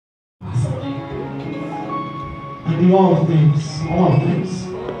and the all things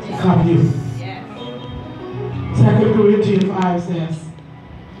become you. 2 Corinthians 5 says,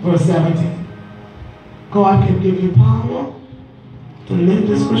 verse 17, God can give you power to live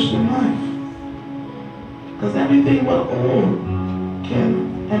this Christian life. Because everything but old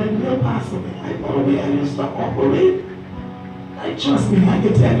can, and it will pass away. I know the way I used to operate. I trust me, I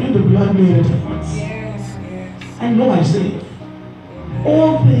can tell you the blood made a difference. Yes. I know I saved.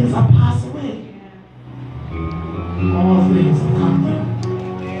 All things are passed away. All things become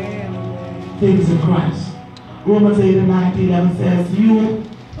new. Things in Christ. Romans 8 and 19 says, you,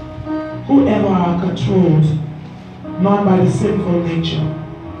 whoever are controlled, not by the sinful nature,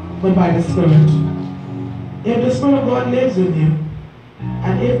 but by the Spirit. If the Spirit of God lives in you,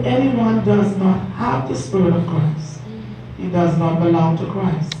 and if anyone does not have the Spirit of Christ, he does not belong to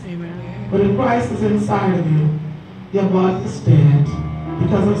Christ. Amen. But if Christ is inside of you, your body is dead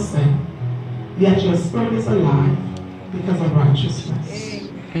because of sin, yet your spirit is alive because of righteousness.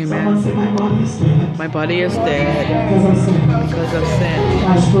 Amen. Someone say, my body is dead. My body is dead Because of sin. because of sin.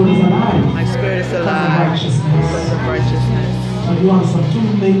 My spirit is alive. My spirit is Because of alive righteousness. because of righteousness. So you have some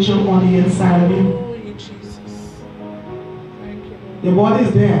true nature on the inside of you. Your body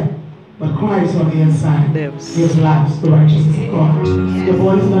is dead, but Christ on the inside Lives. gives life to the righteousness of God. Your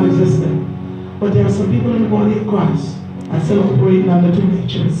body is not existent. But there are some people in the body of Christ that still operating under two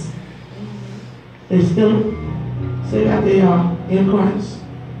natures. They still say that they are in Christ,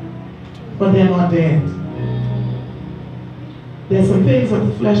 but they're not dead. There's some things of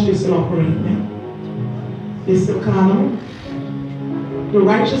the flesh they still operating in. They still carnal. The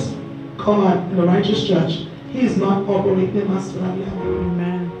righteous God and the righteous judge, he is not operating in us to that level.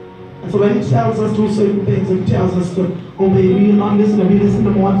 Amen. And so when he tells us to do certain things, and he tells us to obey, we are not listening, we listen to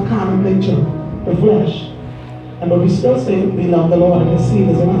more of the carnal nature, the flesh. And but we still say we love the Lord and his seed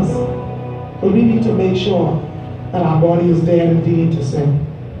is in us. But we need to make sure that our body is dead indeed to sin.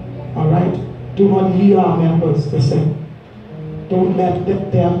 Alright? Do not yield our members to sin. Don't let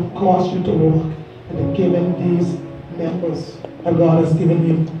them cause you to walk and to give in these members that God has given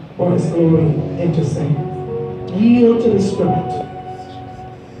you for his glory into sin. Yield to the Spirit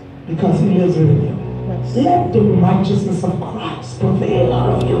because he lives within you. Let the righteousness of Christ prevail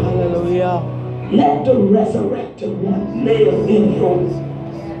out of you. Hallelujah. Let the resurrected one live in you.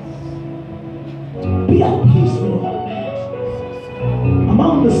 Be at peace with all men.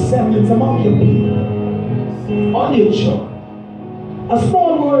 Among the semblance, among your people, on your children. A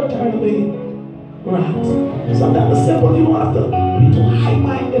small word turn away right. Sometimes it's simple, you don't have to be too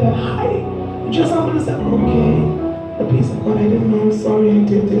high-minded and high. You just have to say, okay, the peace of God, I didn't know, sorry I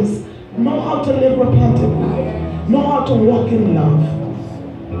did this. Know how to live repentant life. Know how to walk in love.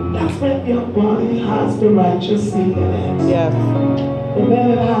 That's when your body has the righteous seed in it. Yes. And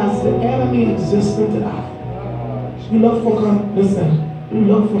then it has the enemy existent in it. You look for, you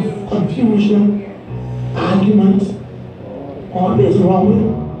look for confusion, argument, always wrong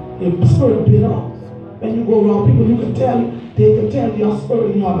with your spirit bitter. When you go around people, they can tell your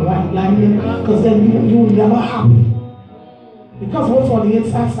spirit you're on the right line, because then you're never happy. Because what's on the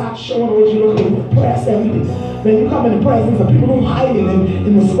inside starts showing what you look at, press everything. When you come in the presence of people who hide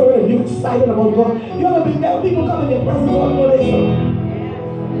in the spirit and you're excited about God, you ever been there? People come in your presence all the way.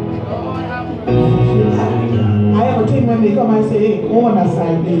 I have a thing when they come and say, hey, go on that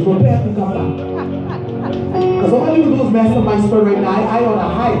side, please, repent and come back. Because all you do is mess up my spirit right now. I ought to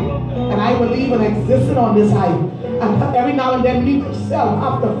hide. And I believe in existing on this high. And every now and then, me myself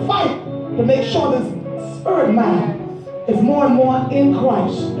have to fight to make sure this spirit man is more and more in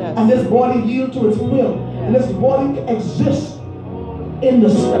Christ. Yes. And this body yield to its will. And this body exists in the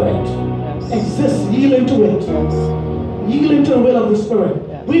Spirit. Yes. Exists, yielding to it. Yes. Yielding to the will of the Spirit.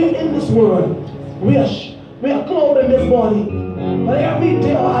 Yes. We are in this world. We are clothed in this body. But every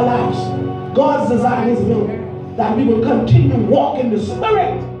day of our lives, God's desire, his will, that we will continue walk in the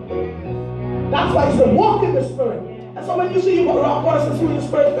Spirit. That's why he said, walk in the Spirit. And so when you see you go around, God says, in the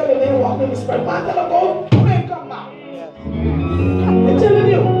Spirit, fell in there, walking in the Spirit. Man, tell them, go, pray and come back. I'm telling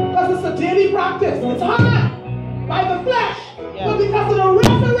you, because it's a daily practice. It's hard by the flesh, but because of the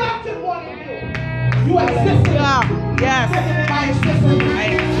resurrected one in you, you exist in it. Yes. I exist in it.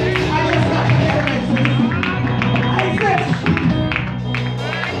 I just got to I exist.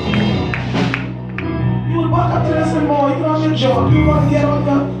 You will walk up to this and more. You're on your job. You want to get on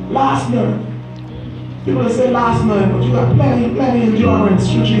your last nerve. People say last nerve, but you got plenty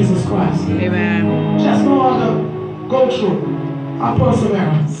endurance through Jesus Christ. Amen. Just know how to go through our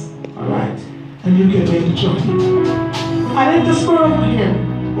perseverance, alright? And you can make the choice. And if the Spirit of him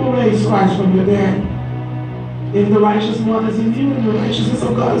who raised Christ from the dead, if the righteous one is in you and the righteousness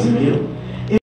of God is in you,